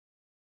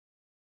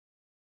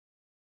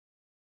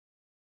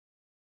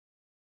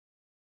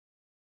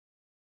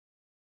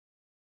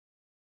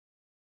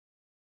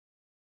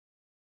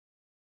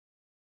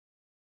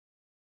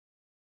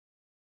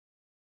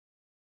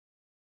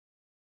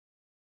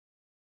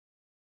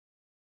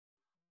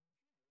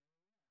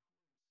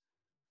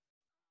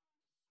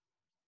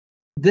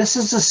This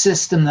is a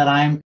system that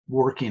I'm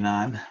working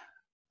on.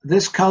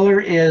 This color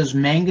is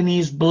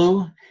manganese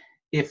blue.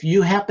 If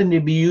you happen to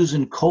be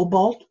using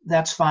cobalt,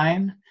 that's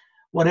fine.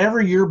 Whatever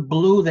your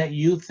blue that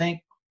you think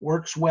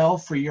works well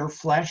for your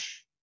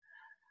flesh,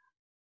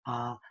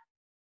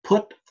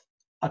 put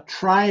a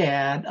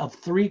triad of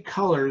 3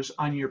 colors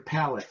on your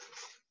palette.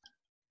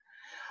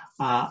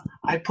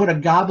 I put a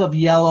gob of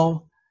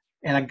yellow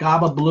and a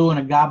gob of blue and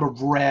a gob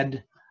of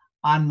red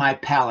on my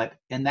palette,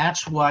 and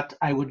that's what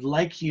I would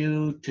like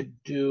you to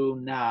do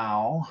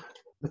now.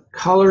 The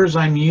colors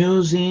I'm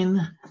using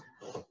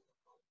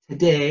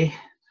today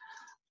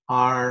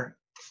are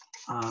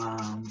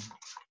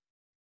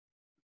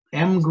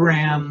M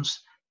grams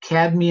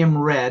cadmium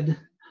red,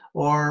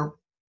 or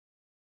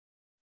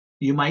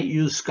you might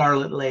use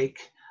Scarlet Lake,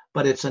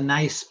 but it's a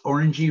nice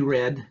orangey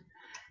red.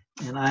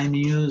 And I'm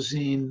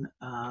using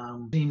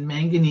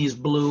manganese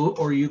blue,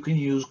 or you can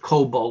use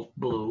cobalt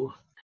blue.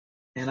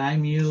 And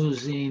I'm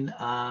using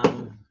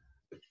a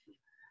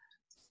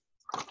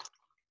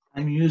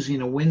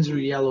Winsor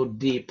Yellow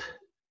Deep,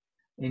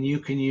 and you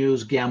can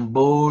use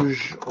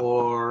gamboge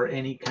or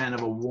any kind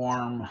of a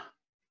warm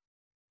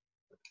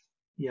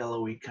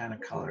yellowy kind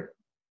of color.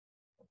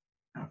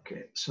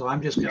 Okay, so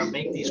I'm just going to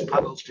make these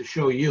puddles to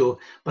show you,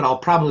 but I'll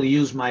probably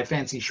use my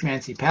fancy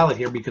schmancy palette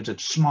here because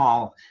it's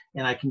small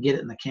and I can get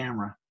it in the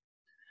camera.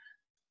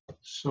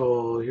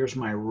 So here's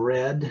my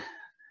red.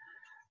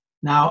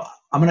 Now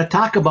I'm going to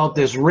talk about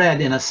this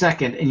red in a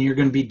second, and you're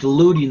going to be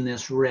diluting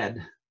this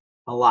red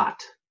a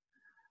lot.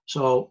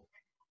 So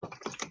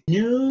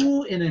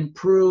new and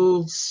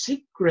improved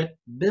secret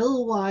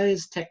Bill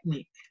Wise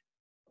technique.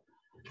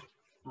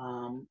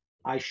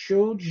 I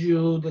showed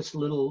you this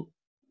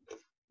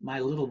my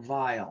little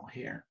vial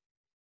here,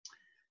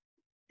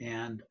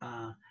 and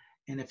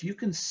if you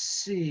can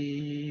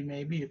see,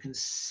 maybe you can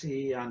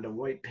see on the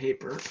white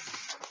paper,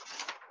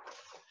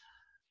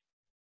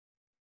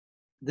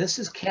 this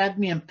is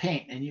cadmium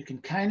paint, and you can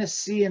kind of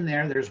see in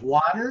there, there's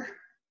water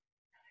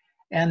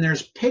and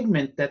there's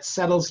pigment that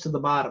settles to the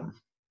bottom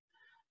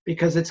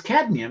because it's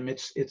cadmium,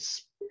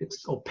 it's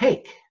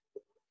opaque.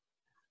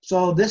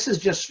 So this is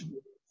just,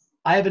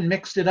 I haven't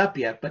mixed it up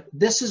yet, but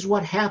this is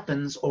what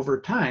happens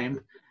over time,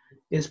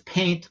 is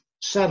paint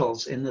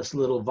settles in this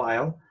little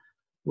vial,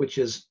 which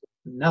is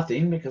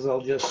nothing because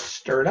I'll just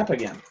stir it up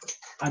again.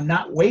 I'm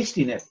not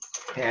wasting it,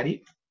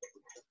 Patty.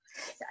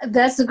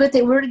 That's a good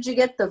thing. Where did you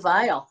get the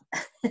vial?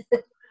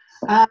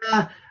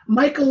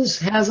 Michael's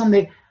has them.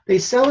 They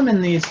sell them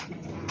in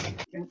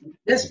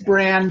this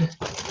brand.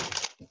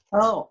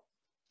 Oh.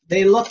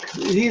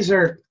 These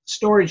are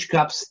storage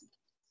cups.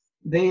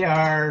 They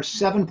are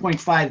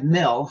 7.5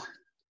 mil.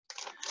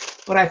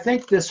 But I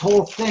think this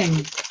whole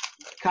thing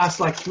costs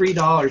like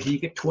 $3 and you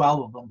get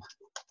 12 of them.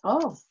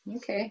 Oh,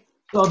 okay.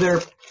 So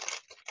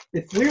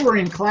if we were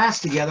in class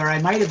together, I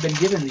might have been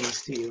giving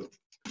these to you.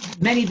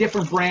 Many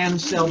different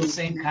brands sell the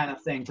same kind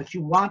of thing, but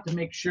you want to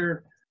make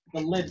sure the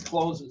lid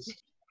closes.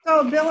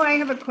 So Bill, I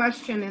have a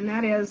question, and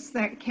that is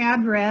that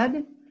cad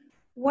red.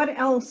 What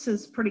else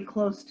is pretty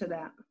close to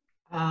that?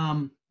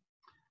 Well,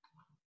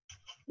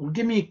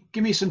 give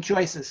me some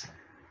choices.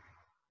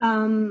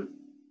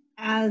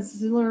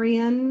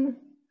 Azularian.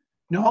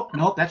 Nope,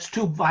 that's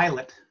too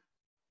violet.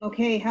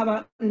 Okay, how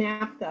about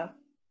naphtha?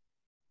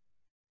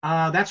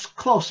 That's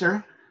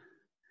closer.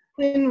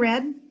 Twin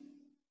red.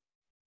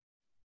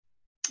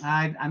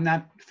 I'm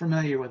not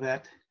familiar with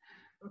that.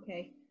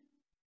 Okay,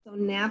 so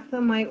naphtha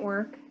might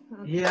work.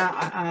 Okay.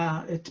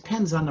 Yeah, it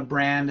depends on the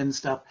brand and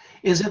stuff.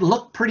 Does it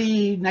look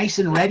pretty nice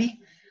and ready?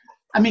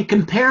 I mean,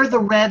 compare the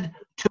red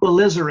to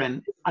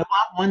alizarin. I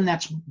want one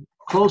that's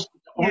close to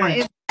orange.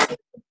 Yeah, it's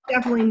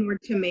definitely more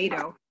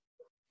tomato.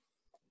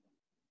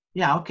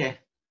 Yeah, okay.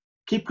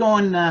 Keep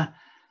going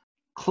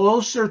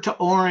closer to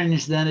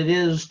orange than it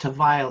is to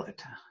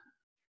violet.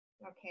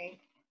 Okay.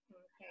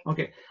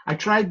 Okay, I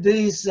tried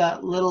these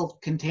little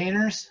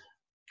containers.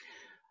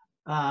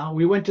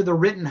 We went to the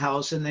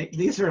Rittenhouse, and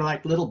these are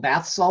like little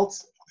bath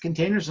salts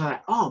containers. And I'm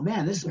like, oh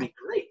man, this would be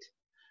great.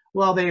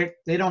 Well, they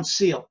don't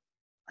seal.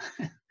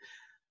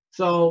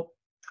 So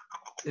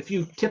if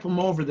you tip them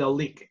over, they'll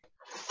leak.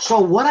 So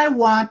what I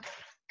want,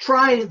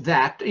 try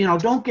that.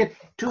 Don't get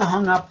too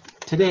hung up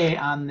today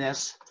on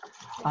this.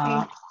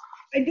 I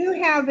do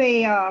have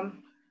a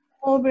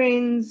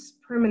Holbein's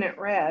permanent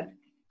red.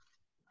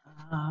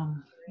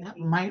 That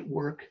might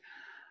work.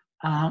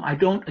 I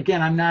don't,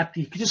 again, I'm not,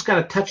 you just got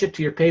to touch it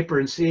to your paper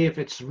and see if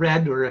it's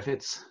red or if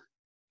it's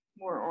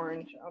more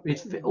orange.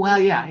 Okay. Well,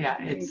 yeah,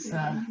 it's,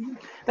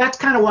 that's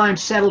kind of why I'm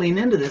settling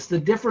into this. The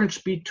difference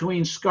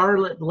between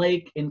Scarlet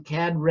Lake and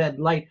Cad Red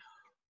Light.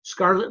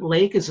 Scarlet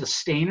Lake is a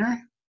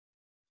stainer.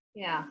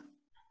 Yeah.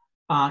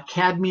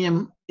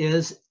 Cadmium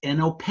is an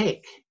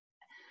opaque.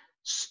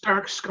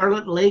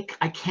 Scarlet Lake,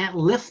 I can't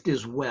lift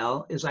as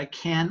well as I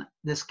can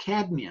this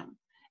cadmium.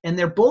 And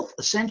they're both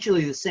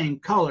essentially the same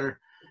color,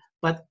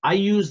 but I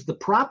use the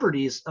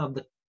properties of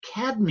the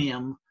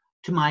cadmium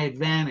to my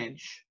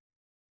advantage,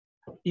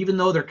 even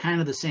though they're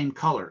kind of the same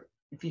color.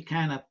 If you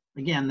kind of,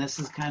 again, this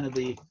is kind of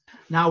the,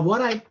 now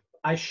what I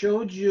I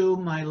showed you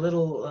my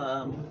little,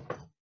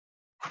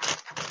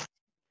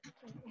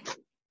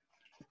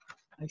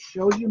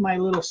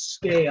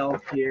 scale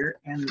here,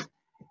 and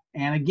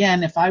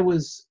again, if I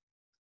was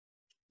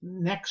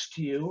next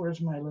to you,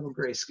 where's my little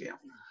grayscale?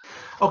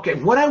 Okay,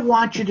 what I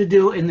want you to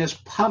do in this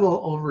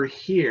puddle over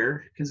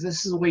here, because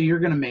this is the way you're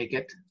going to make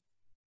it,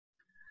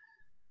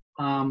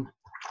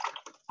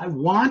 I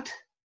want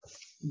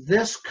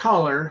this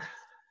color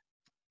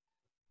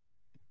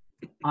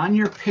on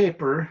your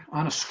paper,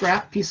 on a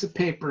scrap piece of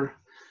paper.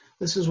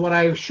 This is what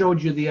I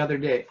showed you the other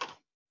day.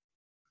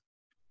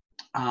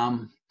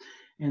 And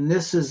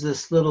this is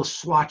this little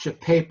swatch of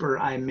paper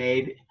I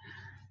made.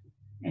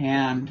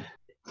 And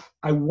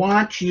I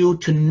want you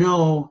to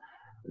know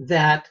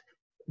that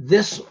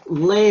this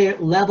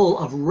level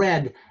of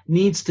red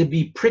needs to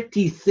be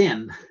pretty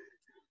thin.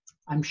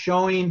 I'm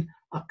showing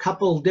a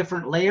couple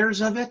different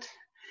layers of it.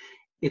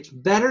 It's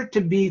better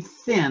to be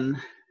thin.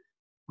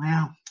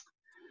 Well,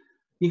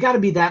 you got to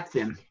be that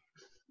thin.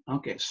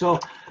 Okay, so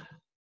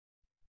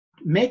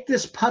make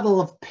this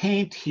puddle of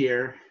paint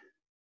here.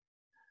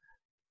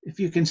 If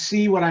you can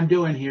see what I'm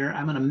doing here,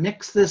 I'm going to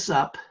mix this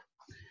up,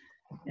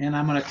 and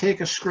I'm going to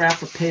take a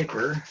scrap of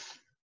paper,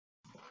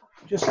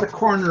 just the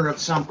corner of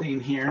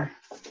something here,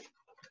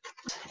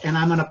 and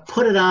I'm going to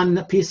put it on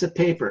the piece of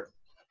paper.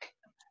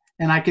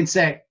 And I can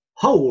say,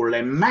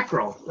 holy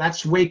mackerel,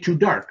 that's way too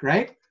dark,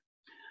 right?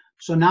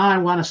 So now I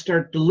want to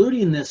start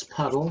diluting this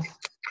puddle,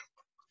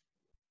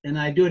 and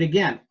I do it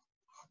again.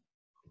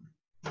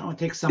 I want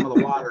to take some of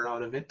the water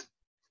out of it.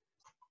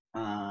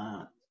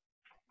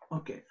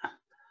 Okay.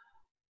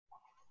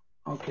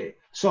 Okay,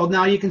 so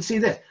now you can see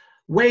this,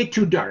 way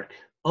too dark.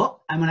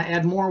 Oh, I'm going to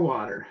add more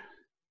water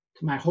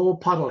to my whole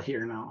puddle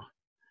here now.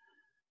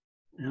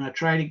 And I'm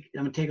going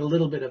to take a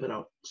little bit of it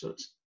out. So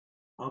it's,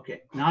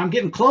 okay, now I'm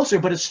getting closer,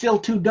 but it's still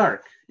too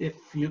dark, if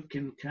you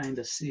can kind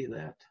of see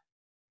that.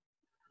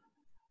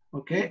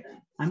 Okay,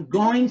 I'm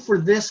going for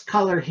this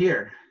color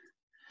here.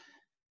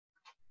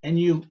 And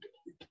you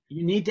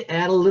need to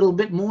add a little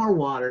bit more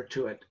water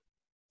to it.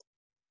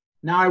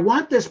 Now I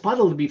want this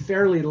puddle to be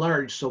fairly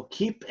large, so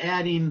keep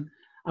adding.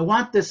 I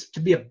want this to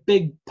be a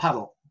big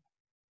puddle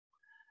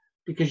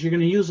because you're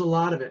going to use a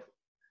lot of it.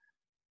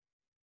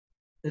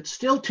 It's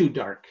still too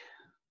dark.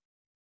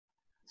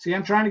 See,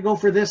 I'm trying to go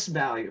for this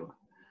value.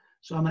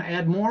 So I'm going to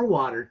add more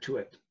water to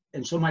it.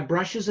 And so my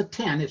brush is a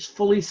 10. It's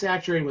fully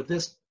saturated with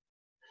this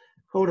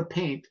coat of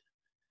paint.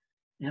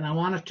 And I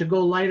want it to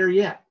go lighter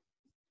yet.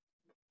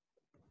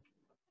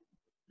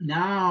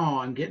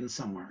 Now I'm getting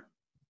somewhere.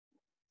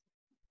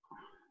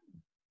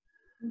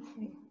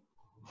 Okay.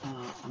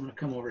 I'm going to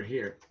come over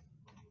here.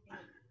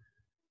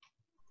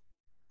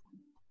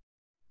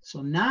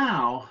 So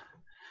now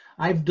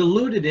I've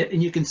diluted it,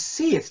 and you can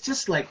see it's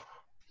just like,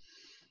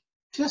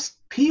 just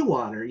pea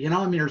water, you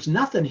know, I mean, there's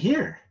nothing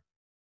here.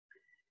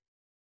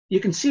 You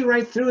can see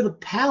right through the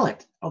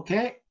palette,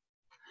 okay?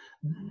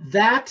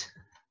 That,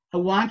 I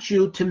want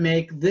you to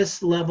make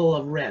this level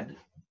of red.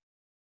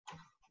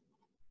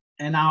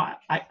 And now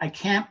I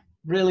can't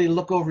really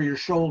look over your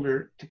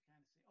shoulder.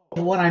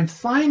 What I'm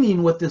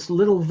finding with this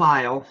little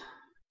vial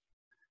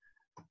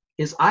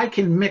is I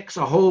can mix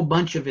a whole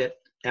bunch of it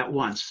at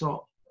once.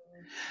 So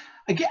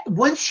again,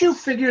 once you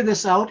figure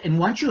this out, and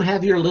once you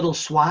have your little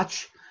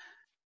swatch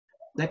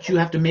that you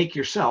have to make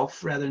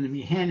yourself rather than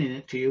me handing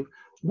it to you,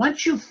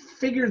 once you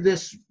figure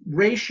this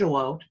ratio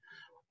out,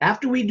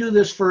 after we do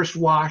this first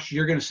wash,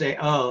 you're going to say,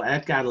 oh,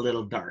 that got a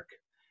little dark.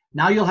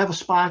 Now you'll have a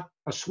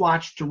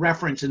swatch to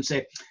reference and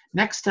say,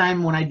 next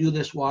time when I do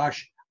this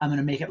wash, I'm going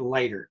to make it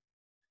lighter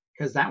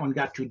because that one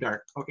got too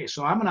dark. Okay,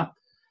 so I'm going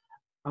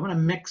to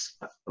mix.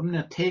 I'm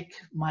going to take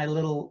my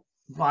little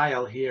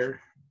vial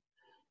here,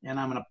 and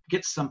I'm going to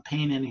get some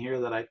paint in here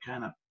that I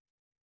kind of,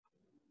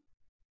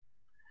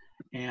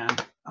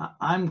 and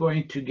I'm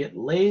going to get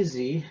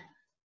lazy,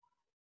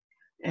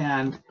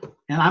 and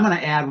I'm going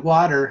to add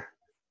water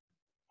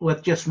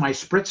with just my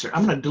spritzer.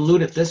 I'm going to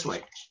dilute it this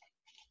way.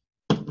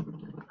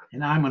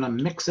 And I'm going to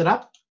mix it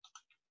up.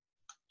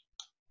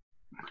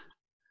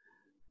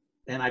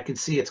 And I can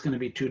see it's going to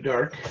be too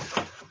dark.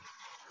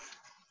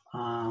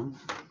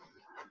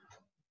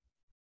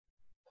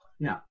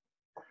 Yeah.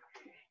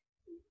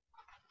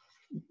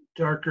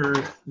 Darker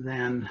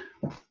than,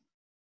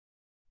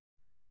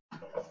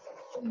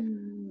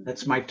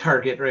 that's my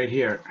target right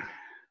here.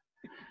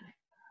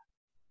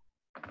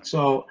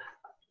 So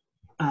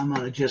I'm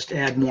going to just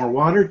add more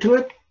water to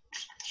it.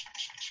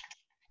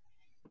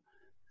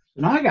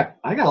 So now I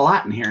got a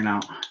lot in here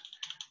now.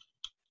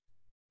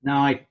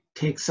 Now I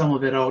take some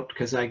of it out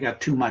because I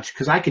got too much,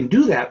 because I can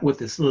do that with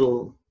this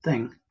little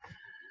thing.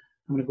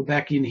 I'm going to go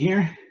back in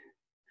here.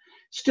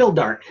 Still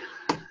dark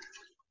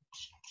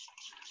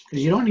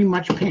because you don't need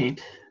much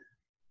paint.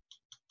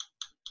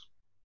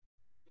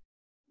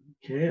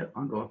 Okay,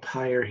 I'll go up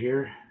higher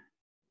here.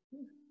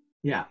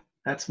 Yeah,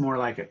 that's more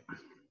like it.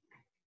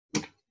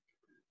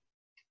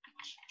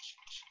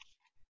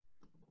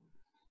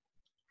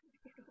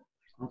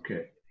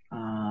 Okay,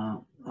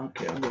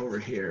 okay, I'll go over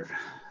here.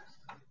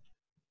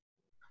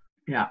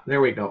 Yeah, there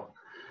we go.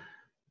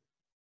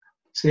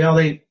 See how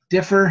they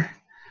differ?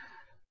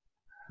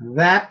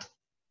 That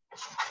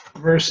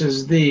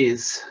versus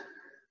these.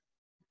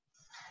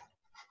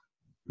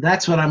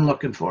 That's what I'm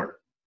looking for.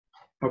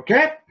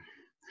 Okay?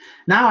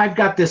 Now I've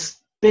got this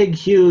big,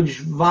 huge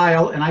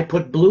vial, and I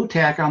put blue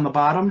tack on the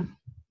bottom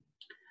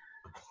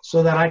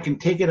so that I can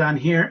take it on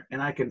here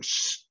and I can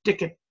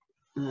stick it.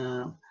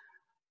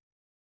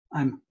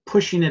 I'm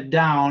pushing it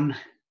down,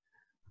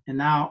 and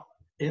now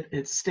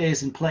it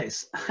stays in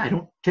place. I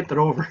don't tip it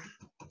over.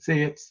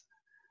 See,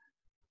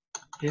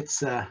 it's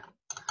kind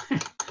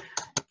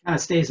of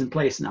stays in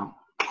place now.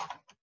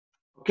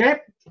 Okay?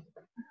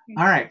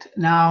 All right.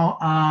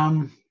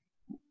 Now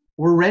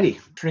we're ready.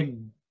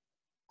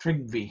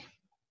 Trigvi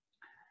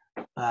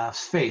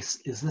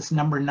face is this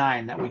number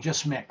 9 that we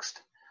just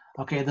mixed.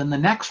 Okay, then the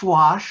next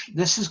wash,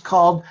 this is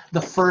called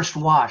the first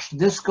wash.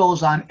 This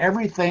goes on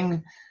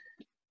everything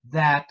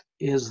that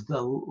is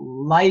the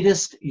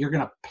lightest. You're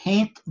going to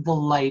paint the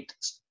light.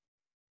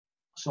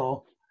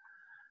 So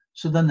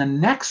then the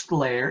next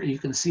layer, you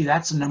can see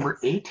that's number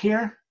 8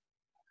 here.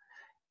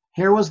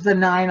 Here was the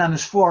 9 on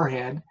his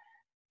forehead.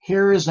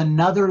 Here is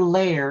another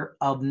layer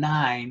of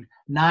 9.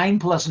 9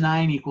 plus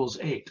 9 equals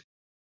 8.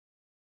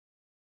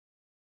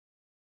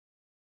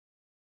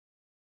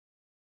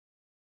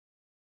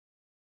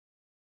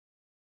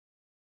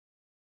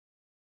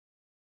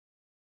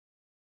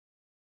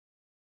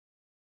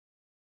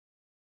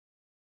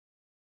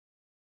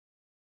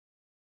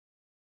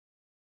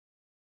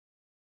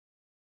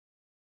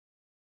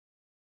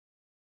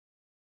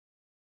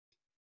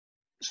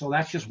 So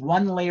that's just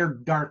one layer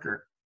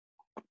darker.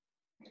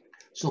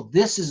 So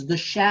this is the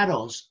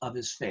shadows of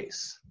his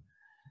face.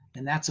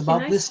 And that's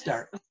about this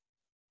dark.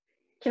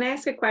 Can I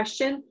ask a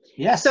question?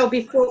 Yes. So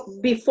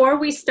before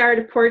we start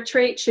a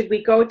portrait, should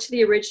we go to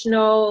the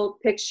original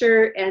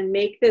picture and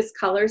make this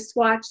color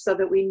swatch so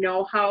that we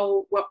know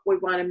what we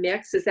want to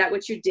mix? Is that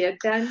what you did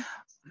then?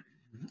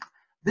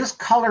 This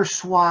color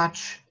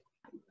swatch,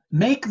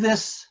 make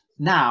this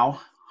now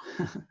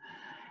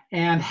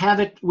and have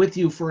it with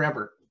you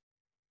forever.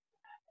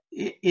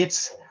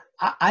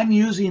 I'm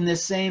using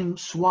this same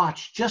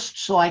swatch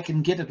just so I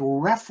can get a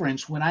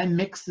reference when I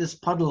mix this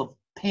puddle of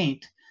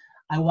paint.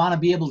 I want to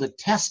be able to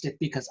test it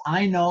because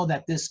I know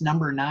that this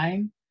number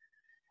 9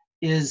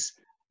 is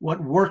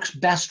what works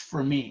best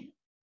for me.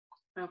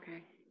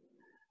 Okay.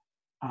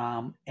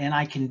 And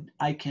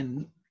I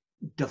can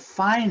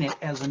define it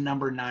as a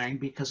number 9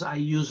 because I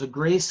use a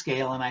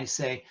grayscale and I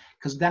say,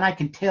 because then I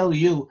can tell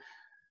you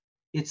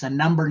it's a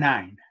number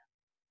 9,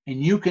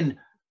 and you can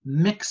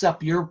mix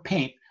up your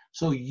paint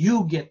so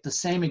you get the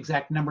same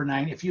exact number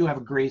 9 if you have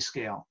a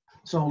grayscale.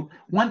 So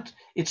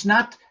it's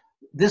not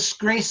this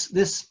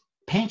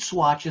paint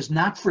swatch is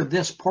not for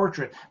this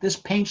portrait. This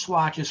paint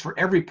swatch is for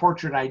every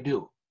portrait I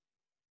do.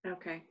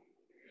 Okay.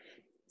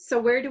 So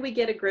where do we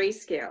get a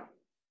grayscale?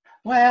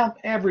 Well,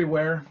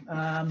 everywhere.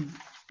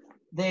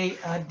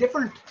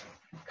 Different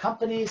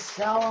companies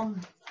sell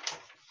them.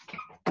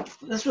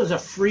 This was a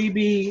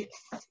freebie.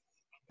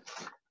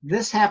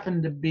 This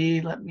happened to be,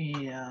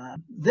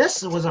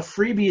 this was a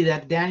freebie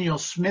that Daniel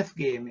Smith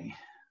gave me.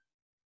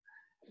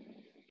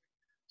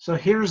 So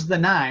here's the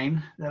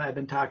 9 that I've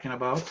been talking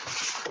about.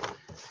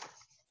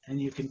 And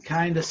you can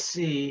kind of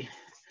see,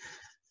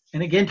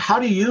 and again, how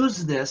to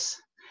use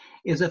this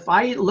is if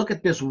I look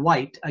at this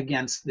white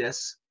against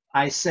this,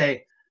 I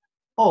say,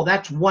 oh,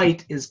 that's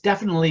white is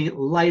definitely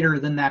lighter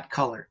than that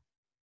color.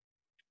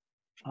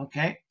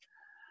 Okay.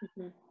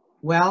 Mm-hmm.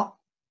 Well,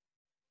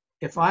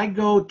 if I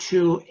go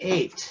to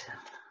 8,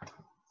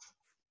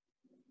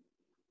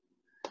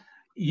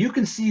 you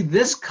can see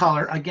this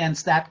color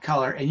against that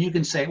color, and you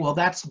can say, well,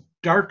 that's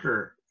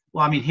darker.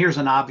 Well, I mean, here's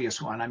an obvious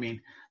one. I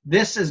mean,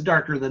 this is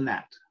darker than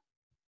that.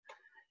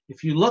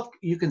 If you look,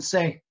 you can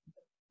say,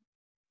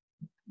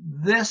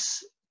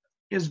 this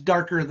is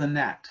darker than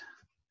that.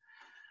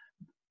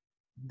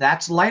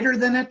 That's lighter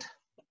than it.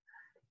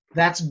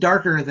 That's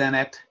darker than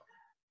it.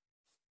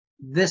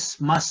 This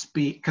must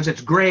be, because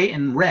it's gray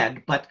and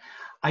red, but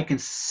I can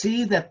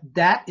see that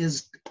that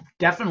is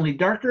definitely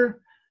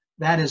darker.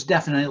 That is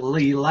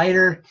definitely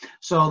lighter.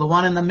 So the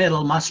one in the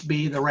middle must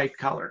be the right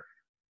color.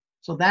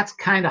 So that's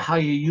kind of how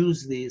you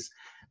use these.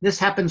 This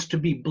happens to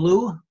be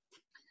blue.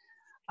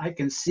 I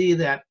can see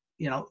that,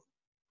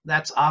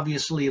 that's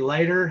obviously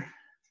lighter.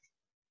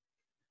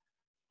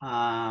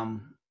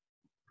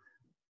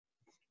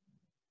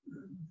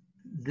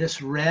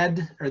 This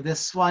red, or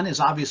this one, is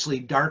obviously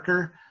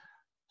darker.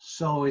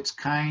 So it's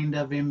kind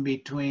of in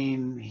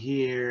between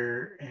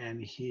here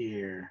and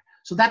here.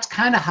 So that's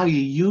kind of how you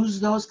use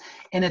those.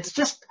 And it's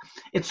just,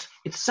 it's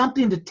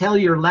something to tell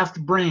your left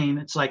brain.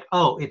 It's like,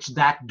 oh, it's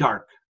that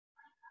dark.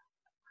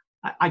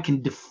 I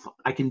can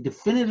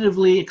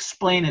definitively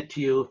explain it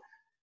to you.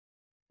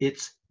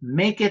 It's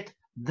make it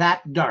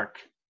that dark.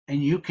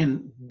 And you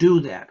can do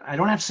that. I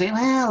don't have to say,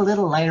 well, a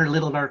little lighter, a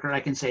little darker. I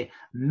can say,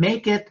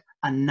 make it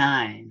a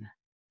 9.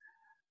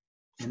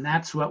 And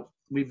that's what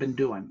we've been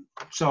doing.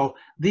 So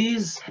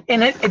these,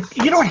 and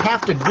you don't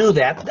have to do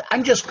that.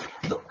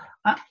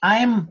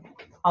 I'm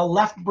a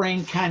left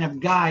brain kind of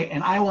guy,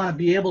 and I want to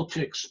be able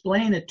to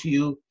explain it to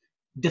you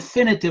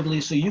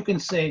definitively so you can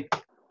say,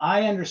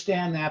 I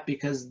understand that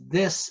because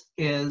this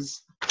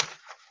is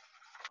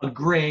a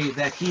gray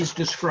that he's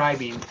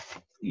describing.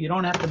 You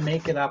don't have to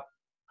make it up.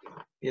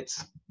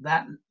 It's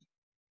that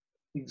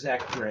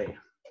exact gray.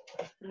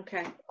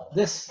 Okay.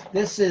 This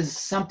is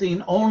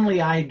something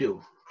only I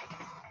do.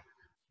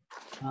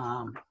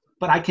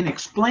 But I can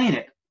explain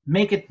it.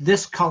 Make it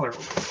this color.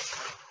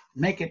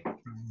 Make it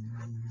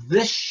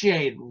this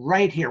shade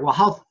right here.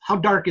 Well, how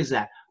dark is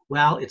that?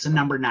 Well, it's a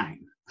number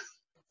 9.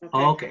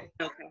 Okay.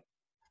 Okay.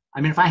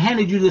 I mean, if I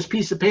handed you this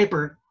piece of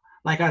paper,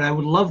 like I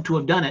would love to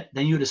have done it,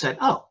 then you'd have said,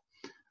 oh,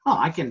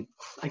 I can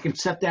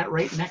set that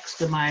right next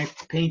to my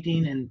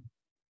painting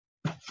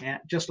and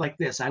just like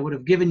this. I would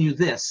have given you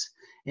this,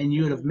 and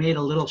you would have made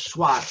a little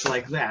swatch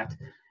like that,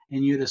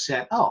 and you'd have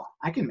said, oh,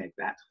 I can make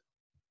that.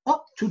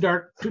 Oh, too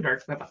dark.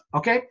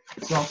 Okay,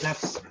 so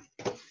that's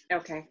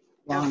Okay.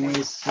 long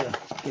ways to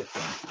get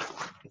there.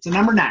 It's a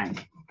number 9.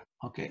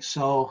 Okay,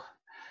 so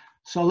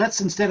let's,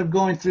 instead of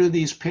going through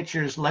these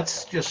pictures,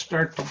 let's just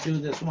start to do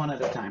this one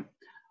at a time.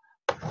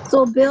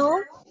 So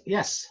Bill,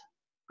 Yes.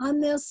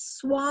 on this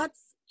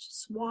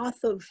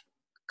swath of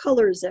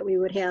colors that we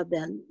would have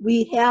then,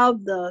 we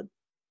have the,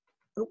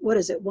 what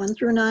is it, 1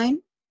 through 9?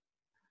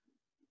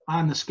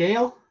 On the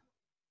scale?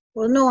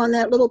 Well, no, on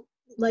that little,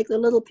 like the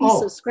little piece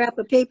Oh. of scrap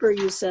of paper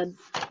you said.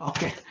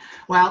 Okay.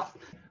 Well,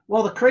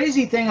 the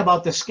crazy thing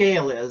about the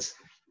scale is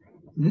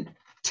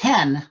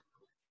 10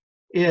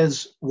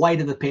 is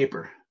white of the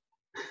paper.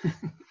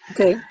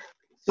 Okay.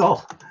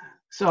 So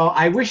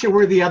I wish it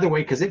were the other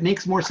way because it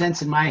makes more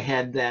sense in my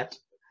head that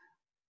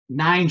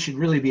 9 should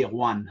really be a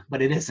 1,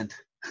 but it isn't.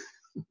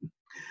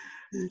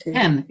 Okay.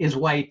 10 is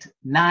white.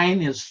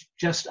 9 is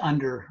just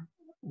under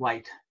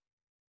white.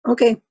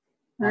 Okay.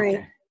 All right.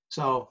 Okay.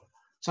 So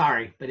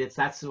sorry, but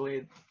that's the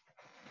way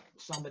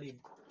somebody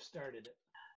started it.